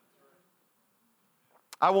God.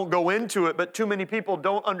 I won't go into it, but too many people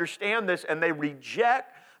don't understand this and they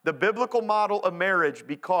reject the biblical model of marriage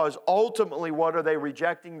because ultimately what are they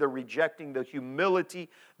rejecting? They're rejecting the humility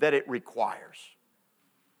that it requires.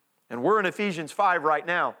 And we're in Ephesians 5 right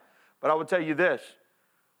now, but I will tell you this,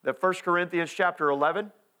 that 1 Corinthians chapter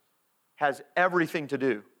 11 has everything to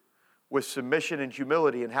do with submission and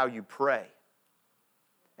humility and how you pray.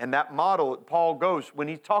 And that model, Paul goes, when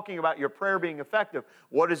he's talking about your prayer being effective,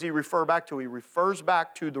 what does he refer back to? He refers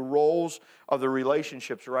back to the roles of the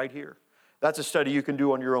relationships right here. That's a study you can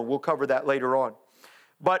do on your own. We'll cover that later on.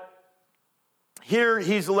 But here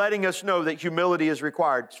he's letting us know that humility is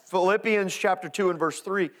required. Philippians chapter 2 and verse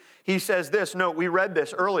 3, he says this. No, we read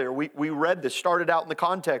this earlier. We read this, started out in the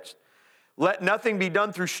context. Let nothing be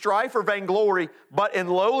done through strife or vainglory, but in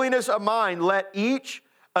lowliness of mind, let each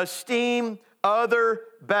esteem other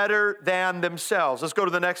better than themselves. Let's go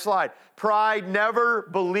to the next slide. Pride never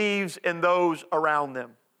believes in those around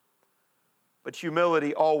them, but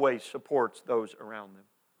humility always supports those around them.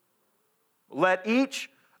 Let each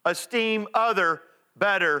esteem other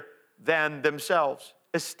better than themselves.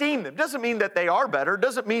 Esteem them. Doesn't mean that they are better.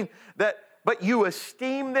 Doesn't mean that, but you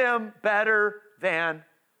esteem them better than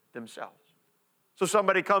themselves. So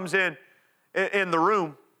somebody comes in the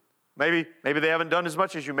room, maybe they haven't done as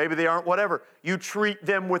much as you, maybe they aren't, whatever. You treat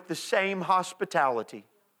them with the same hospitality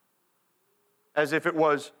as if it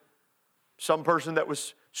was some person that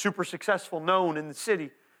was super successful, known in the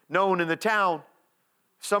city, known in the town.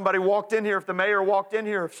 Somebody walked in here, if the mayor walked in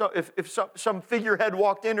here, if some figurehead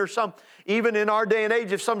walked in, or even in our day and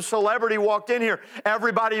age, if some celebrity walked in here,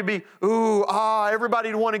 everybody would be,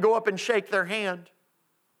 everybody would want to go up and shake their hand.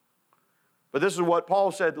 But this is what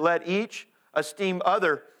Paul said, let each esteem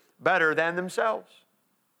other better than themselves.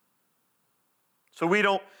 So we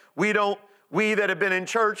that have been in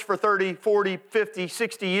church for 30, 40, 50,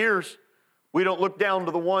 60 years, we don't look down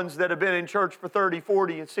to the ones that have been in church for 30,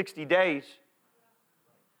 40, and 60 days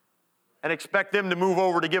and expect them to move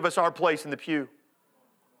over to give us our place in the pew.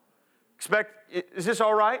 Is this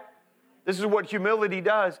all right? This is what humility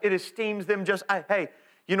does. It esteems them just, hey,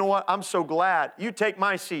 you know what? I'm so glad. You take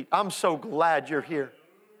my seat. I'm so glad you're here.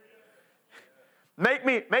 Make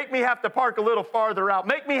me have to park a little farther out.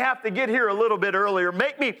 Make me have to get here a little bit earlier.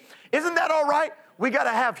 Isn't that all right? We got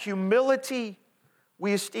to have humility.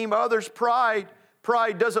 We esteem others. Pride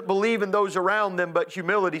doesn't believe in those around them, but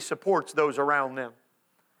humility supports those around them.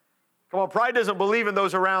 Come on, pride doesn't believe in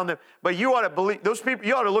those around them, but you ought to believe, those people,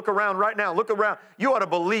 you ought to look around right now. Look around. You ought to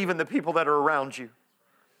believe in the people that are around you.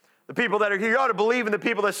 The people that are here, you ought to believe in the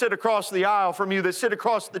people that sit across the aisle from you, that sit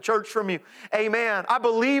across the church from you. Amen. I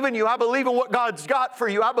believe in you. I believe in what God's got for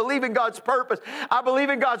you. I believe in God's purpose. I believe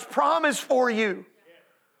in God's promise for you.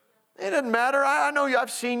 It doesn't matter. I know you.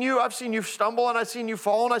 I've seen you stumble, and I've seen you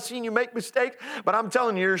fall, and I've seen you make mistakes. But I'm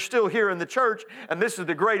telling you, you're still here in the church, and this is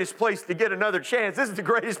the greatest place to get another chance. This is the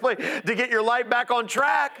greatest place to get your life back on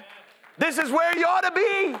track. This is where you ought to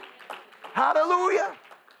be. Hallelujah.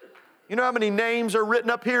 You know how many names are written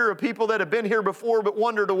up here of people that have been here before but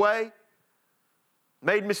wandered away,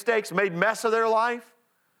 made mistakes, made mess of their life,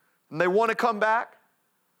 and they want to come back?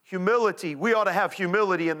 Humility. We ought to have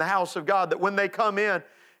humility in the house of God, that when they come in,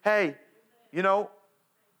 hey, you know,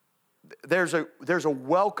 there's a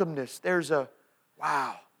welcomeness. There's a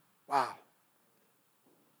wow.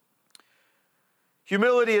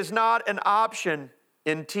 Humility is not an option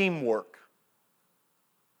in teamwork.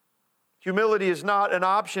 Humility is not an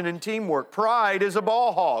option in teamwork. Pride is a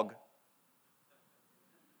ball hog.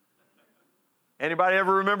 Anybody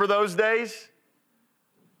ever remember those days?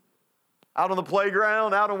 Out on the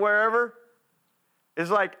playground, out on wherever? It's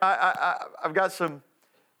like I've got some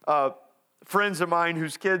friends of mine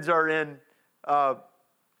whose kids are in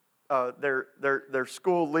their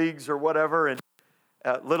school leagues or whatever, and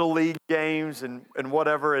little league games and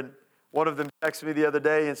whatever. And one of them texted me the other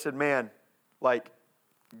day and said, "Man, like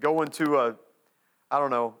going to an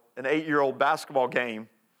 8-year-old basketball game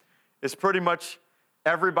is pretty much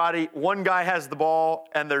everybody. One guy has the ball,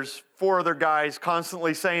 and there's 4 other guys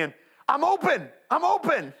constantly saying, 'I'm open, I'm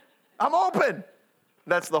open, I'm open.'"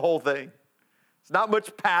 That's the whole thing. It's not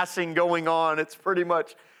much passing going on. It's pretty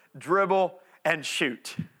much dribble. and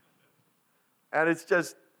shoot. And it's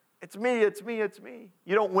just, it's me.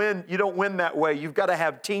 You don't win that way. You've got to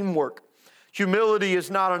have teamwork. Humility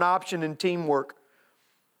is not an option in teamwork.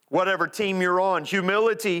 Whatever team you're on,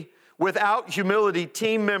 without humility,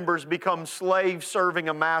 team members become slaves serving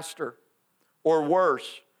a master. Or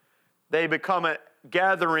worse, they become a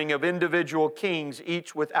gathering of individual kings,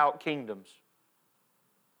 each without kingdoms.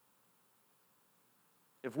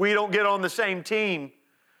 If we don't get on the same team,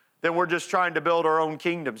 then we're just trying to build our own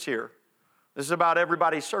kingdoms here. This is about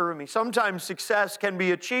everybody serving me. Sometimes success can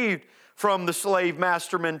be achieved from the slave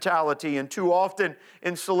master mentality, and too often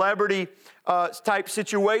in celebrity type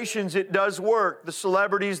situations it does work. The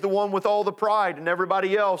celebrity is the one with all the pride, and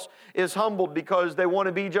everybody else is humbled because they want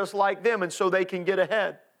to be just like them, and so they can get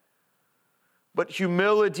ahead. But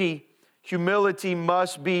humility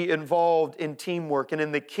must be involved in teamwork. And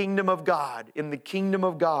in the kingdom of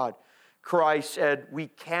God, Christ said we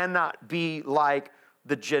cannot be like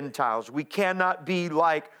the Gentiles. We cannot be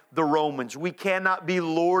like the Romans. We cannot be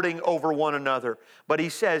lording over one another. But he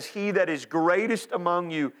says, he that is greatest among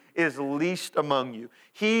you is least among you.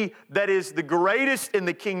 He that is the greatest in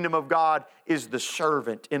the kingdom of God is the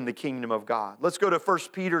servant in the kingdom of God. Let's go to 1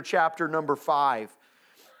 Peter chapter number 5.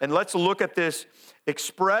 And let's look at this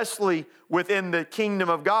expressly within the kingdom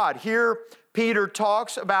of God. Here, Peter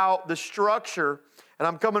talks about the structure, and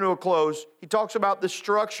I'm coming to a close. He talks about the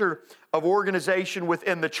structure of organization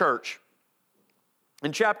within the church.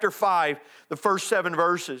 In chapter 5, the first 7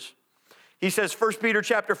 verses, he says, 1 Peter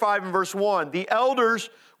chapter 5 and verse 1, the elders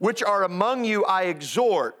which are among you I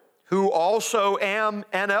exhort, who also am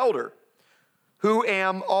an elder,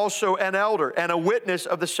 and a witness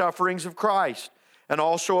of the sufferings of Christ, and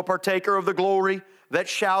also a partaker of the glory that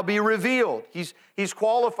shall be revealed. He's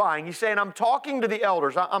qualifying. He's saying, I'm talking to the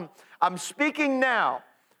elders. I'm speaking now.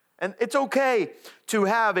 And it's okay to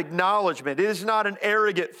have acknowledgement. It is not an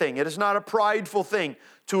arrogant thing. It is not a prideful thing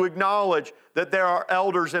to acknowledge that there are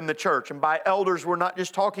elders in the church. And by elders, we're not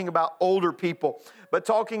just talking about older people, but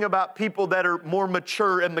talking about people that are more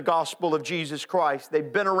mature in the gospel of Jesus Christ.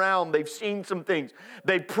 They've been around. They've seen some things.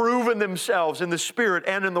 They've proven themselves in the Spirit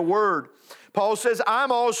and in the Word. Paul says,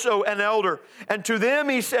 I'm also an elder. And to them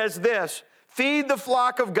he says this, feed the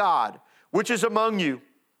flock of God, which is among you,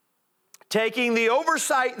 taking the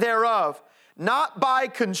oversight thereof, not by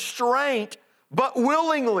constraint, but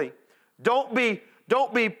willingly. Don't be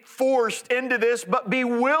forced into this, but be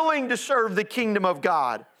willing to serve the kingdom of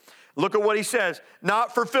God. Look at what he says,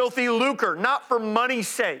 not for filthy lucre, not for money's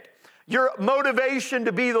sake. Your motivation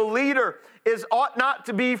to be the leader ought not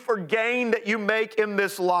to be for gain that you make in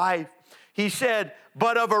this life. He said,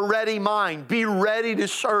 but of a ready mind. Be ready to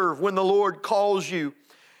serve when the Lord calls you.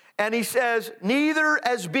 And he says, neither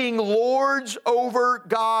as being lords over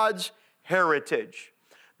God's heritage.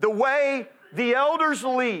 The way the elders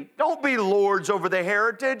lead, don't be lords over the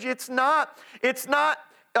heritage. It's not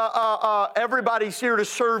everybody's here to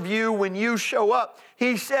serve you when you show up.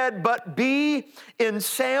 He said, but be in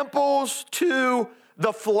samples to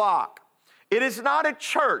the flock. It is not a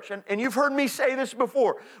church, and you've heard me say this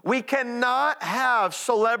before, we cannot have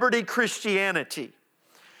celebrity Christianity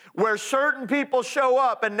where certain people show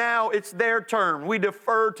up and now it's their turn. We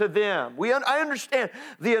defer to them. I understand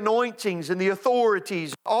the anointings and the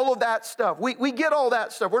authorities, all of that stuff. We get all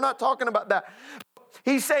that stuff. We're not talking about that.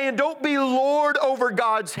 He's saying don't be lord over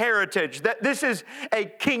God's heritage, that this is a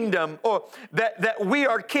kingdom or that we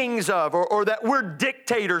are kings of or that we're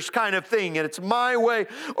dictators kind of thing and it's my way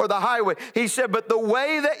or the highway. He said, but the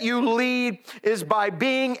way that you lead is by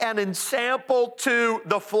being an ensample to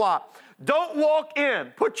the flock. Don't walk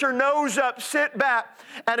in, put your nose up, sit back,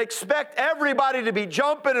 and expect everybody to be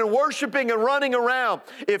jumping and worshiping and running around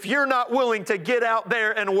if you're not willing to get out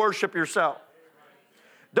there and worship yourself.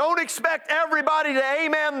 Don't expect everybody to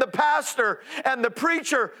amen the pastor and the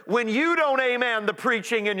preacher when you don't amen the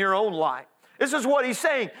preaching in your own life. This is what he's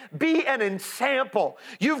saying. Be an ensample.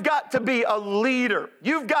 You've got to be a leader.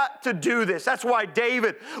 You've got to do this. That's why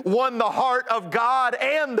David won the heart of God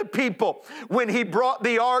and the people when he brought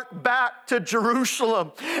the ark back to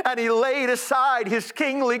Jerusalem and he laid aside his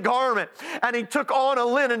kingly garment and he took on a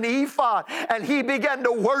linen ephod and he began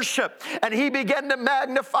to worship and he began to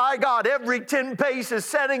magnify God every 10 paces,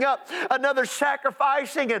 setting up another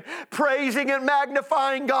sacrificing and praising and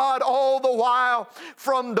magnifying God all the while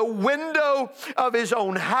from the window of his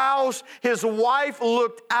own house. His wife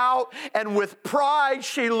looked out, and with pride,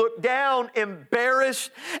 she looked down,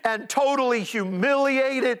 embarrassed and totally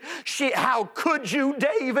humiliated. How could you,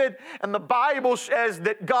 David? And the Bible says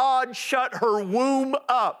that God shut her womb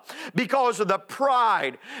up because of the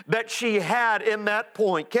pride that she had in that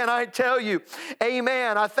point. Can I tell you,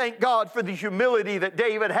 amen, I thank God for the humility that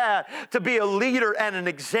David had to be a leader and an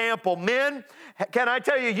example. Men, can I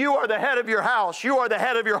tell you, you are the head of your house. You are the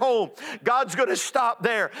head of your home. God's going to stop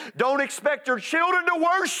there. Don't expect your children to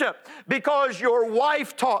worship because your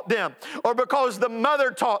wife taught them or because the mother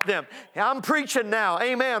taught them. I'm preaching now,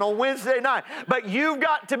 amen, on Wednesday night. But you've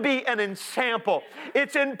got to be an example.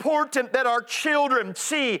 It's important that our children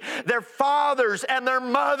see their fathers and their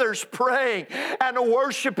mothers praying and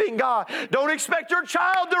worshiping God. Don't expect your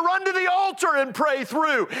child to run to the altar and pray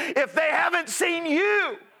through if they haven't seen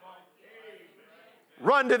you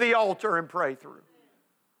run to the altar and pray through.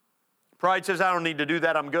 Pride says, I don't need to do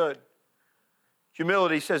that, I'm good.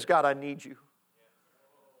 Humility says, God, I need you.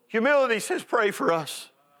 Humility says, pray for us.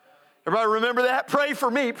 Everybody remember that? Pray for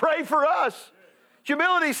me, pray for us.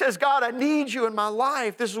 Humility says, God, I need you in my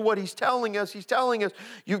life. This is what he's telling us. He's telling us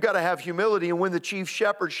you've got to have humility. And when the chief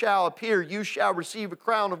shepherd shall appear, you shall receive a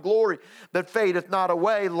crown of glory that fadeth not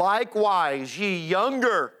away. Likewise, ye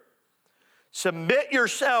younger, submit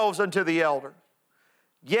yourselves unto the elder.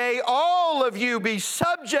 Yea, all of you be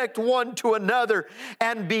subject one to another,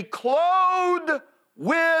 and be clothed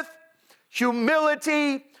with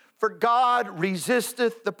humility, for God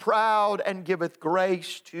resisteth the proud and giveth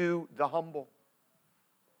grace to the humble.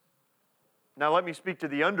 Now let me speak to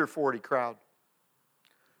the under 40 crowd.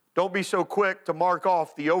 Don't be so quick to mark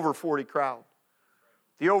off the over 40 crowd,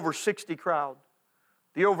 the over 60 crowd,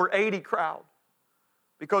 the over 80 crowd,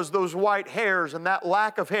 because those white hairs and that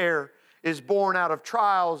lack of hair is born out of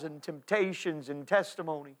trials and temptations and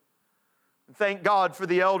testimony. And thank God for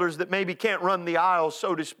the elders that maybe can't run the aisles,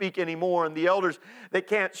 so to speak, anymore, and the elders that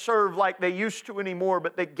can't serve like they used to anymore,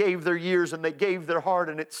 but they gave their years and they gave their heart,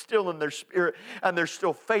 and it's still in their spirit, and they're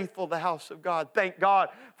still faithful to the house of God. Thank God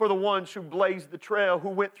for the ones who blazed the trail, who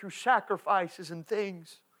went through sacrifices and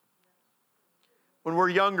things. When we're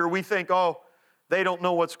younger, we think, oh, they don't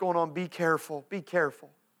know what's going on. Be careful, be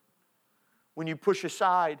careful. When you push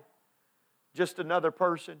aside just another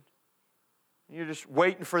person, you're just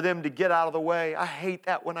waiting for them to get out of the way. I hate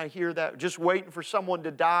that when I hear that. Just waiting for someone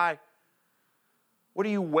to die. What are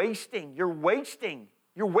you wasting? You're wasting.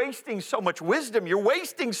 You're wasting so much wisdom. You're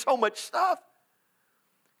wasting so much stuff.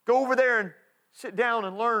 Go over there and sit down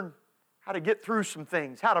and learn how to get through some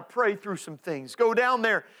things, how to pray through some things. Go down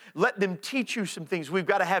there, let them teach you some things. We've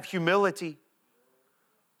got to have humility.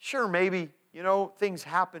 Sure, maybe, things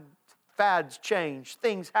happen. Fads change.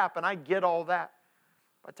 Things happen. I get all that.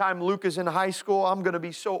 By the time Luke is in high school, I'm going to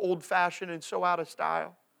be so old-fashioned and so out of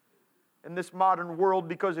style in this modern world,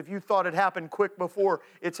 because if you thought it happened quick before,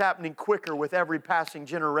 it's happening quicker with every passing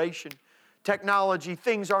generation. Technology,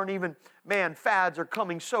 things aren't even, fads are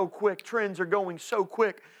coming so quick. Trends are going so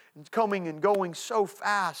quick and coming and going so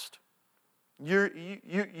fast. You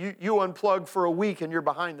unplug for a week and you're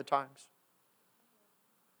behind the times.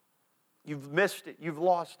 You've missed it. You've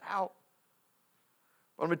lost out.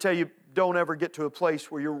 I'm going to tell you, don't ever get to a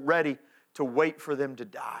place where you're ready to wait for them to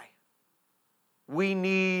die. We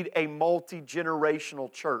need a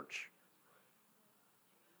multi-generational church.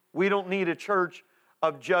 We don't need a church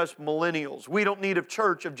of just millennials. We don't need a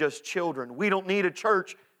church of just children. We don't need a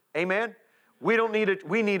church, amen? We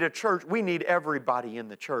need a church. We need everybody in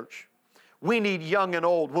the church. We need young and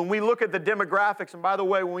old. When we look at the demographics, and by the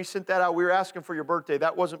way, when we sent that out, we were asking for your birthday.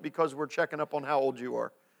 That wasn't because we're checking up on how old you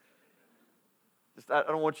are. I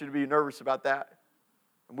don't want you to be nervous about that.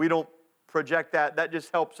 We don't project that. That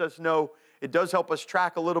just helps us know. It does help us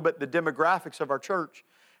track a little bit the demographics of our church.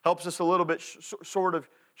 Helps us a little bit sort of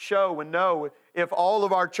show and know if all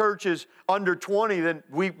of our churches under 20, then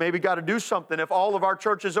we maybe got to do something. If all of our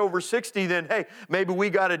churches over 60, then hey, maybe we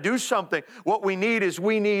got to do something. What we need is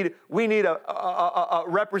we need a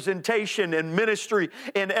representation and ministry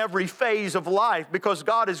in every phase of life, because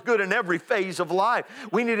God is good in every phase of life.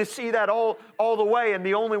 We need to see that all the way, and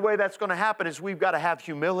the only way that's going to happen is we've got to have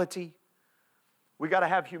humility. We got to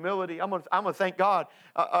have humility. I'm going to thank God.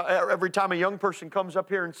 Every time a young person comes up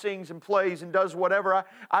here and sings and plays and does whatever,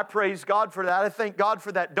 I praise God for that. I thank God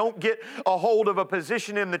for that. Don't get a hold of a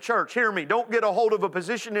position in the church. Hear me. Don't get a hold of a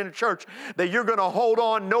position in a church that you're going to hold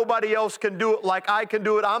on. Nobody else can do it like I can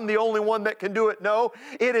do it. I'm the only one that can do it. No,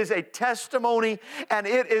 it is a testimony and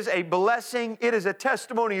it is a blessing. It is a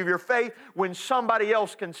testimony of your faith when somebody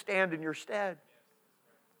else can stand in your stead.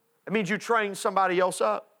 It means you train somebody else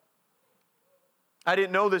up. I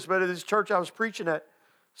didn't know this, but at this church I was preaching at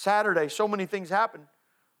Saturday, so many things happened.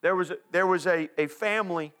 There was a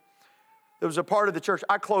family that was a part of the church.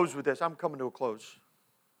 I close with this. I'm coming to a close.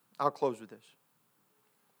 I'll close with this.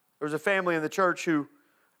 There was a family in the church who,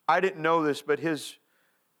 I didn't know this, but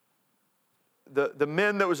the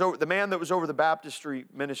man that was over the baptistry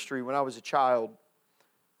ministry when I was a child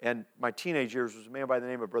and my teenage years was a man by the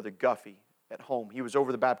name of Brother Guffey at home. He was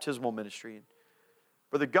over the baptismal ministry. And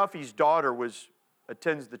Brother Guffey's daughter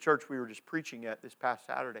attends the church we were just preaching at this past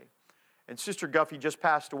Saturday. And Sister Guffey just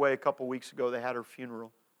passed away a couple weeks ago. They had her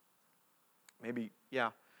funeral. Maybe,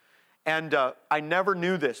 yeah. And I never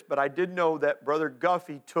knew this, but I did know that Brother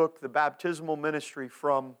Guffey took the baptismal ministry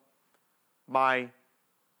from my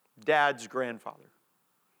dad's grandfather.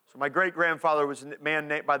 So my great-grandfather was a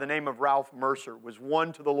man by the name of Ralph Mercer, was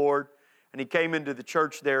won to the Lord, and he came into the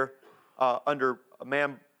church there under a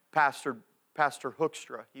man, Pastor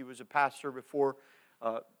Hoekstra. He was a pastor before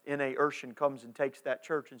N.A. Urshan comes and takes that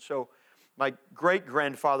church. And so my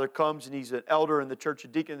great-grandfather comes, and he's an elder in the church, a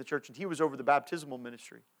deacon in the church, and he was over the baptismal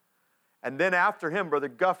ministry. And then after him, Brother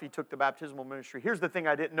Guffey took the baptismal ministry. Here's the thing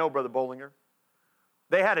I didn't know, Brother Bollinger.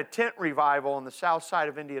 They had a tent revival on the south side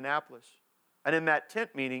of Indianapolis. And in that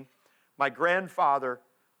tent meeting, my grandfather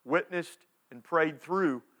witnessed and prayed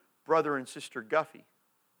through Brother and Sister Guffey.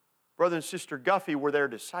 Brother and Sister Guffey were their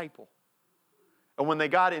disciple. And when they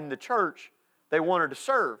got in the church, they wanted to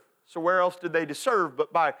serve. So where else did they serve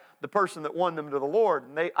but by the person that won them to the Lord?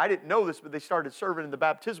 And I didn't know this, but they started serving in the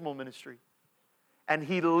baptismal ministry. And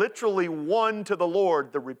he literally won to the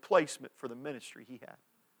Lord the replacement for the ministry he had.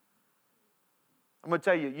 I'm going to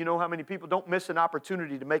tell you, you know how many people don't miss an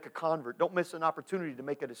opportunity to make a convert. Don't miss an opportunity to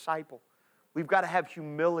make a disciple. We've got to have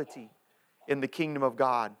humility in the kingdom of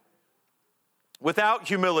God. Without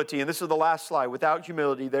humility, and this is the last slide, without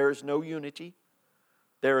humility, there is no unity.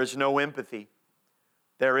 There is no empathy.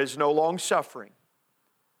 There is no long-suffering.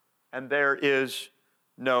 And there is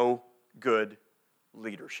no good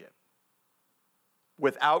leadership.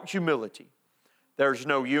 Without humility, there's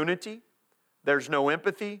no unity, there's no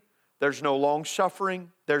empathy, there's no long-suffering,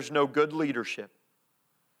 there's no good leadership.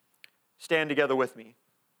 Stand together with me.